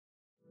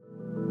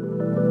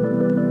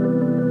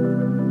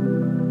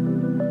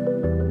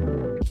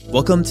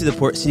Welcome to the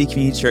Port City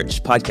Community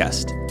Church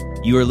podcast.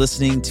 You are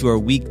listening to our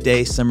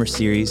weekday summer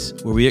series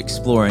where we are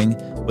exploring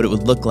what it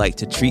would look like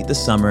to treat the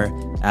summer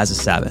as a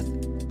Sabbath.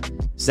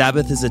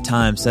 Sabbath is a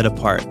time set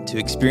apart to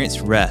experience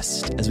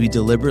rest as we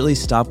deliberately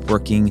stop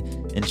working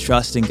and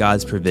trust in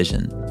God's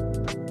provision.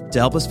 To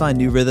help us find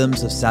new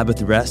rhythms of Sabbath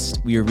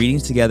rest, we are reading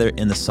together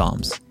in the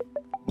Psalms.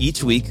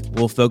 Each week,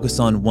 we'll focus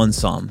on one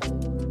psalm,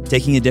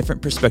 taking a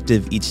different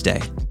perspective each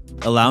day,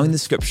 allowing the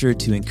scripture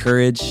to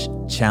encourage,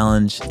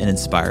 challenge, and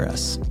inspire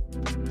us.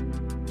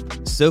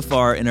 So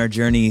far in our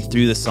journey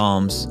through the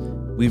Psalms,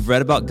 we've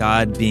read about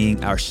God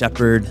being our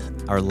shepherd,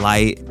 our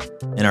light,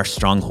 and our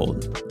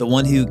stronghold, the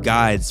one who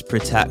guides,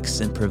 protects,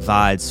 and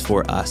provides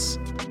for us.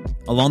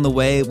 Along the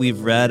way,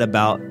 we've read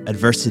about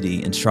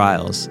adversity and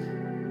trials,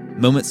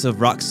 moments of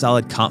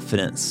rock-solid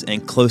confidence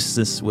and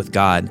closeness with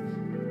God,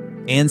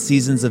 and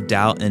seasons of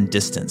doubt and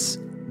distance,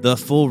 the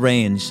full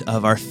range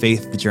of our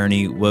faith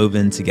journey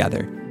woven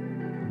together.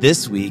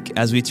 This week,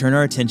 as we turn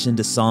our attention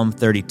to Psalm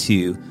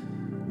 32,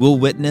 we'll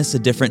witness a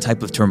different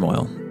type of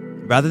turmoil.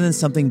 Rather than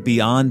something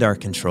beyond our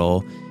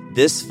control,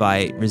 this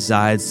fight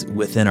resides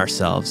within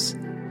ourselves.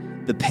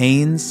 The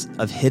pains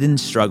of hidden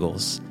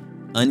struggles,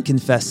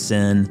 unconfessed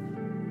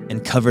sin,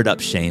 and covered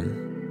up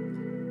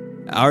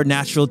shame. Our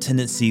natural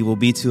tendency will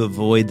be to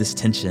avoid this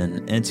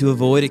tension and to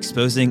avoid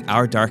exposing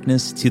our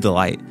darkness to the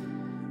light.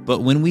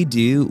 But when we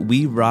do,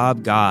 we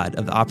rob God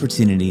of the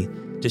opportunity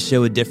to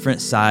show a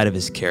different side of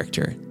his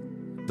character,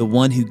 the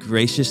one who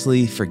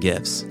graciously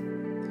forgives.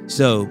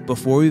 So,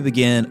 before we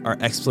begin our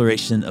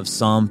exploration of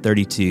Psalm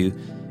 32,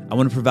 I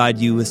want to provide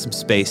you with some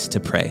space to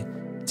pray,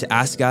 to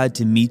ask God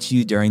to meet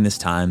you during this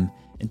time,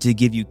 and to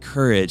give you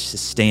courage to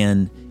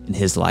stand in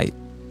his light.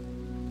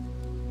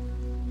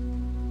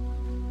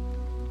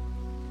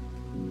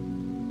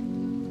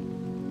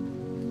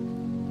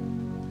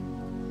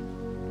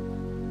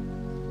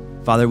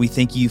 Father, we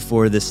thank you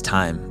for this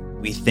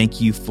time. We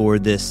thank you for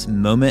this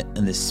moment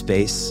and this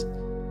space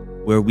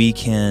where we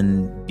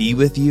can be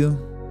with you,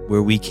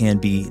 where we can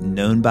be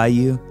known by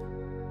you.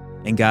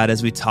 And God,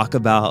 as we talk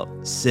about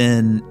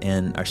sin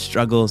and our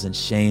struggles and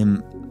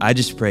shame, I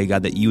just pray,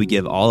 God, that you would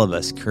give all of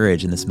us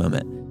courage in this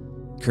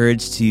moment.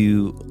 Courage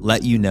to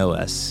let you know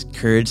us,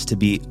 courage to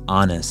be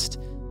honest,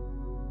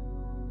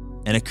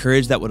 and a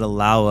courage that would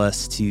allow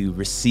us to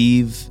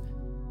receive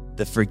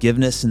the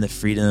forgiveness and the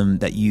freedom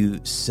that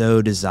you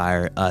so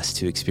desire us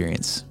to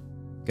experience.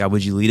 God,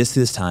 would you lead us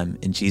through this time?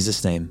 In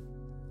Jesus' name,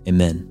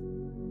 amen.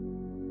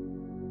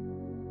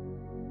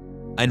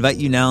 I invite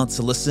you now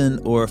to listen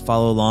or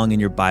follow along in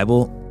your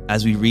Bible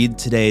as we read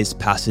today's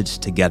passage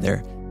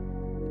together.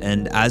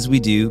 And as we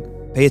do,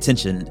 pay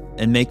attention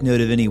and make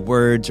note of any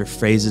words or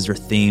phrases or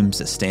themes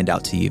that stand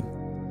out to you.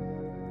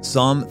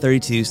 Psalm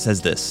 32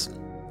 says this: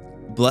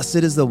 "Blessed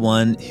is the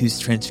one whose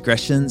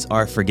transgressions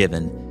are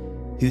forgiven,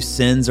 whose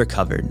sins are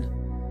covered.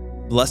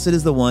 Blessed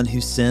is the one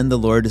whose sin the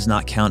Lord does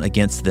not count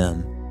against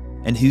them,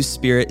 and whose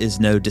spirit is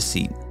no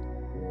deceit.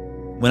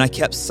 When I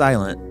kept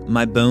silent,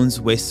 my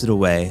bones wasted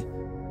away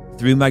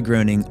through my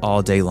groaning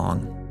all day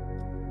long.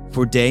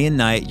 For day and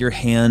night your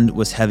hand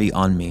was heavy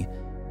on me.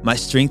 My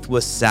strength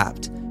was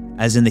sapped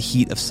as in the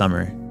heat of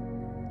summer.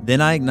 Then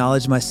I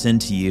acknowledged my sin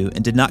to you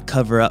and did not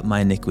cover up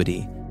my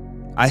iniquity.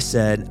 I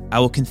said,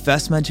 I will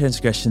confess my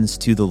transgressions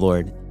to the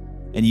Lord,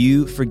 and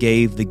you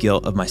forgave the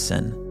guilt of my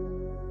sin.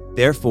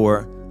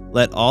 Therefore,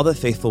 let all the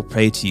faithful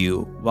pray to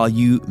you while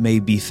you may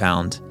be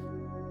found.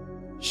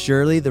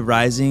 Surely the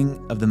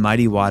rising of the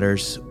mighty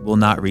waters will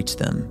not reach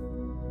them.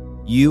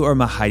 You are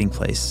my hiding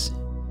place.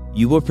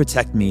 You will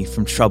protect me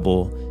from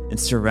trouble and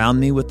surround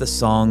me with the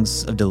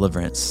songs of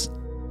deliverance.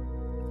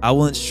 I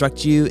will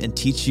instruct you and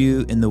teach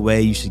you in the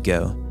way you should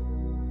go.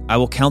 I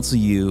will counsel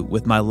you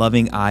with my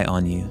loving eye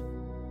on you.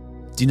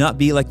 Do not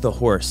be like the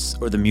horse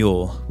or the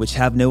mule, which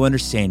have no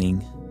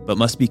understanding, but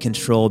must be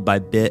controlled by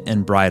bit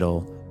and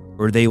bridle,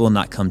 or they will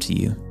not come to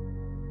you.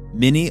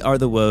 Many are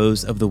the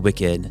woes of the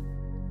wicked,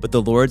 but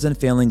the Lord's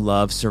unfailing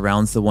love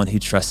surrounds the one who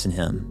trusts in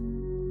him.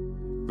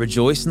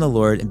 Rejoice in the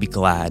Lord and be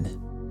glad,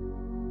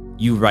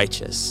 you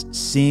righteous,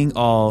 seeing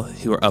all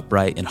who are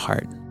upright in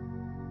heart."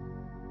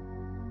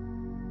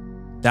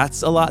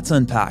 That's a lot to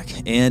unpack,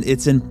 and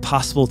it's an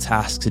impossible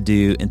task to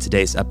do in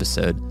today's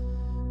episode.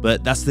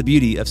 But that's the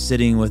beauty of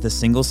sitting with a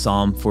single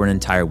psalm for an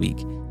entire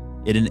week.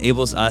 It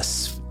enables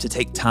us to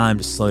take time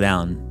to slow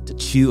down, to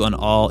chew on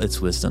all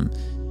its wisdom.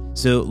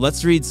 So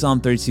let's read Psalm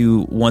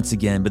 32 once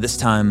again, but this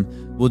time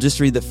we'll just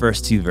read the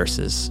first two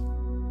verses.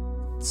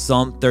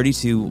 Psalm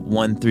 32,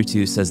 1 through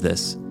 2 says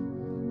this: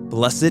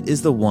 "Blessed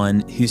is the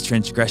one whose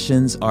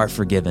transgressions are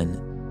forgiven,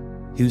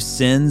 whose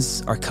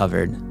sins are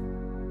covered.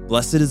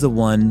 Blessed is the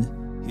one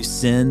whose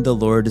sin the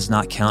Lord does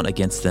not count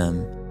against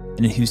them,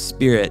 and in whose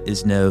spirit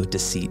is no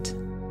deceit."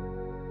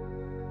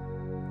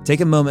 Take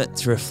a moment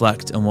to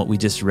reflect on what we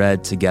just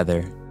read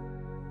together.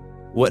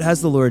 What has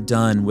the Lord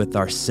done with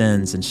our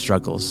sins and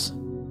struggles?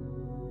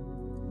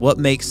 What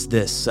makes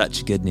this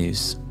such good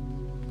news?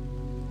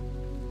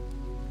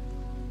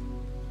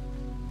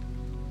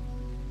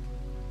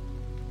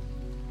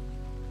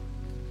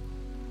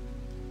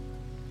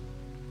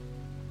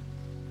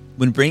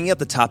 When bringing up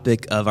the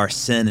topic of our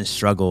sin and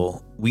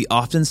struggle, we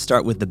often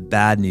start with the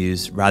bad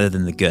news rather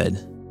than the good.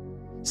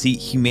 See,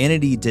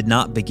 humanity did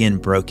not begin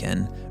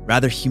broken.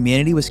 Rather,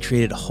 humanity was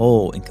created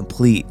whole and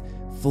complete,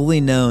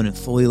 fully known and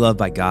fully loved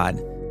by God.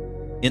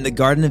 In the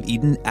Garden of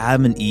Eden,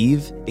 Adam and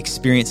Eve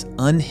experienced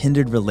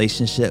unhindered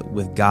relationship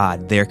with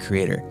God, their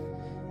creator.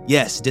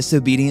 Yes,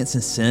 disobedience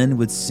and sin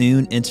would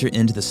soon enter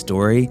into the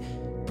story,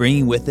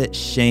 bringing with it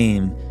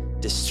shame,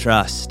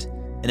 distrust,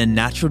 and a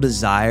natural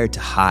desire to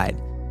hide,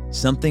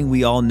 something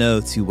we all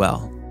know too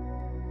well.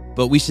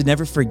 But we should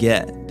never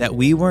forget that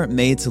we weren't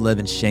made to live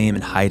in shame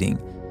and hiding,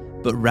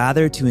 but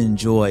rather to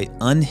enjoy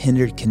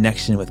unhindered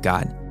connection with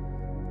God.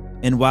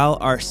 And while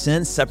our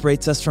sin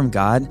separates us from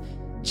God,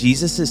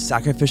 Jesus'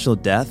 sacrificial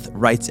death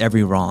rights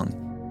every wrong.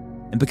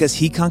 And because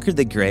he conquered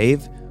the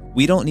grave,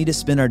 we don't need to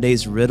spend our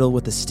days riddled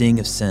with the sting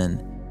of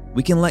sin.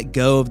 We can let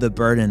go of the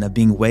burden of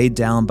being weighed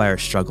down by our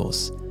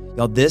struggles.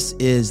 Y'all, this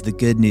is the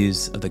good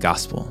news of the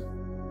gospel.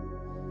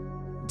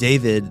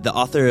 David, the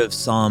author of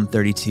Psalm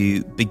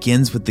 32,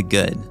 begins with the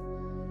good.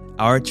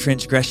 Our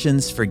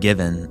transgressions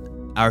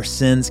forgiven, our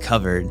sins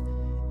covered,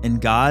 and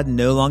God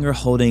no longer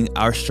holding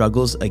our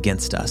struggles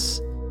against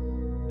us.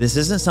 This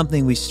isn't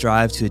something we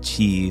strive to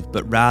achieve,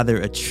 but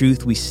rather a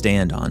truth we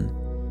stand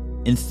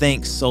on, in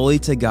thanks solely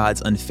to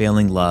God's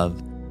unfailing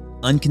love,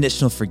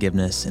 unconditional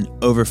forgiveness, and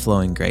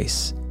overflowing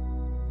grace.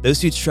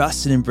 Those who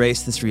trust and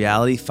embrace this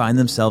reality find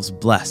themselves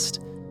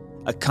blessed,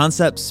 a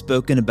concept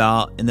spoken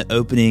about in the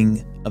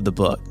opening of the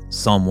book,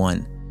 Psalm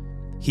 1.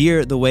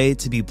 Here, the way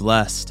to be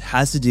blessed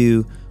has to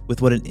do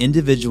with what an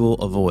individual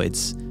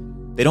avoids.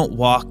 They don't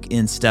walk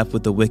in step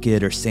with the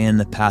wicked or stand in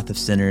the path of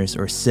sinners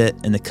or sit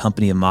in the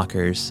company of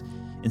mockers.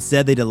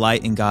 Instead, they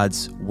delight in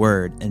God's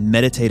word and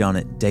meditate on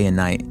it day and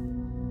night.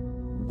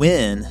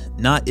 When,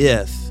 not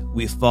if,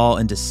 we fall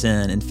into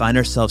sin and find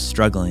ourselves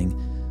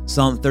struggling,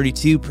 Psalm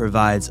 32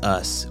 provides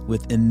us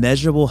with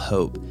immeasurable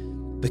hope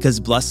because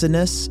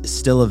blessedness is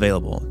still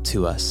available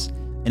to us,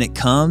 and it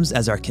comes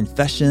as our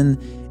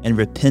confession and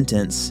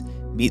repentance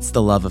meets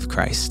the love of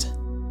Christ.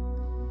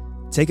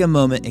 Take a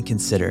moment and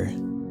consider,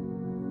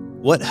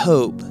 what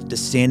hope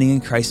does standing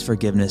in Christ's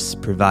forgiveness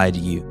provide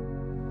you?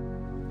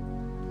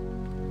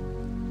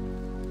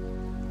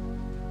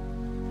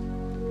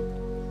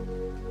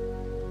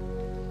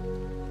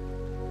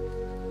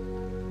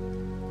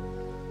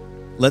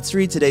 Let's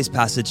read today's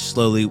passage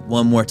slowly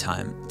one more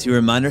time to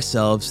remind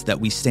ourselves that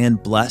we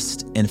stand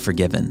blessed and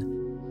forgiven.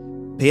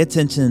 Pay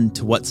attention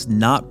to what's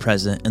not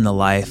present in the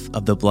life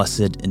of the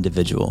blessed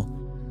individual.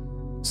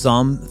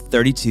 Psalm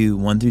 32,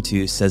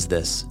 1-2 says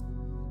this: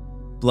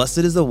 "Blessed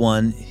is the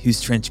one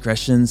whose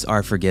transgressions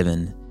are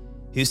forgiven,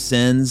 whose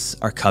sins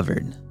are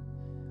covered.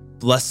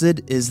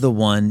 Blessed is the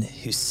one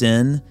whose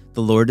sin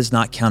the Lord does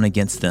not count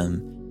against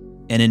them,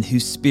 and in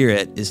whose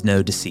spirit is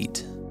no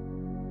deceit."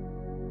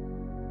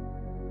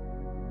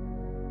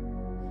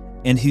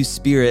 And whose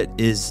spirit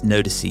is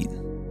no deceit.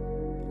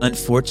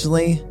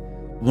 Unfortunately,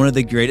 one of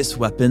the greatest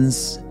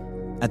weapons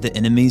at the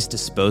enemy's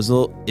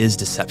disposal is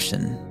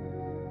deception.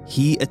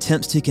 He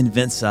attempts to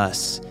convince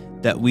us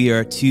that we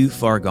are too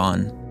far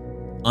gone,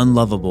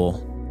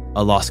 unlovable,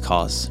 a lost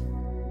cause.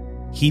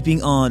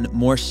 Heaping on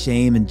more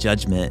shame and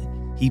judgment,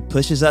 he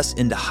pushes us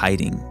into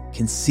hiding,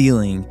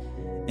 concealing,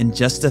 and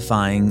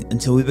justifying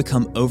until we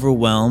become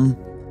overwhelmed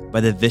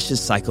by the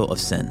vicious cycle of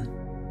sin.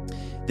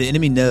 The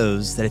enemy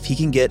knows that if he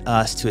can get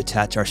us to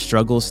attach our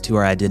struggles to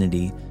our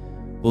identity,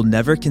 we'll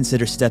never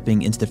consider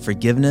stepping into the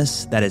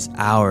forgiveness that is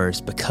ours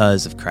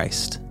because of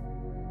Christ.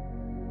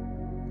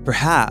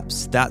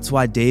 Perhaps that's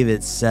why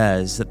David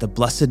says that the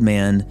blessed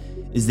man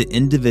is the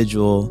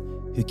individual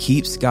who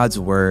keeps God's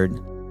word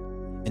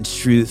and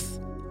truth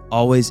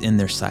always in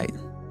their sight.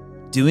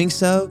 Doing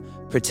so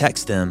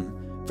protects them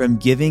from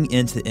giving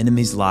in to the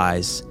enemy's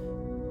lies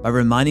by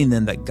reminding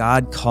them that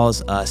God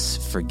calls us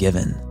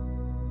forgiven.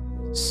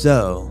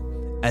 So,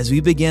 as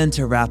we begin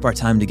to wrap our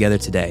time together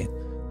today,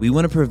 we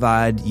want to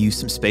provide you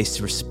some space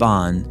to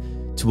respond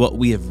to what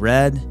we have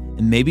read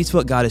and maybe to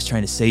what God is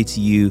trying to say to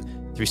you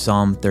through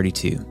Psalm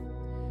 32.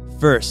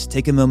 First,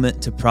 take a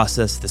moment to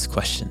process this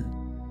question.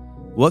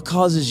 What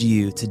causes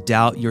you to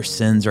doubt your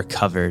sins are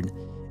covered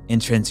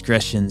and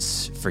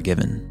transgressions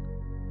forgiven?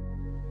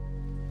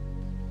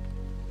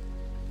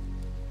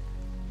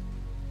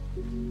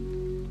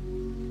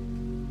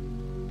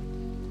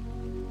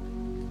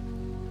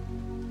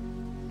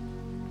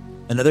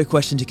 Another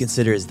question to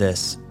consider is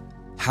this: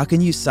 how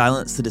can you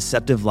silence the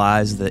deceptive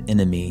lies of the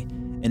enemy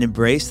and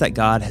embrace that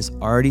God has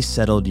already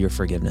settled your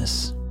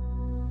forgiveness?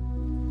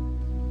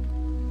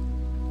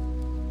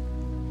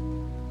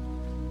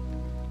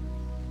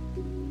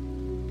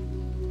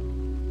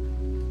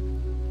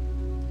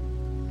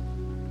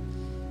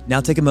 Now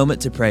take a moment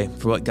to pray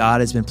for what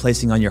God has been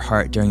placing on your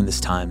heart during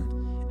this time,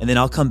 and then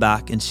I'll come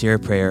back and share a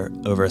prayer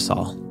over us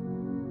all.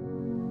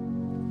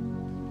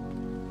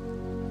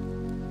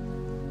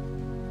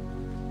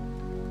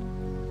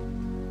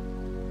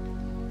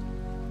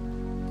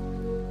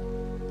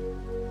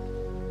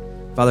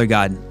 Father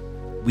God,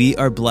 we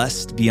are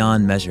blessed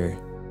beyond measure.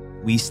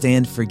 We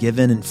stand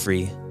forgiven and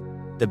free.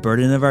 the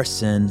burden of our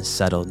sin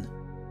settled.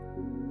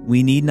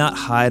 We need not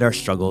hide our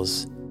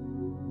struggles,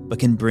 but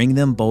can bring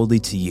them boldly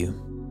to you,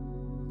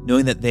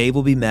 knowing that they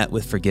will be met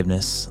with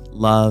forgiveness,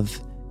 love,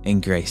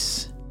 and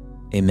grace.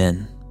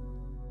 Amen.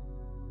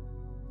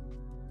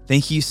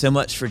 Thank you so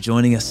much for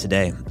joining us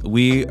today.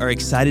 We are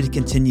excited to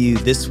continue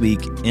this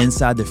week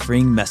inside the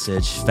freeing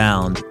message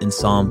found in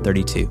Psalm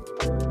 32.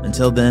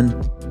 Until then,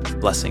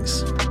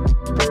 blessings.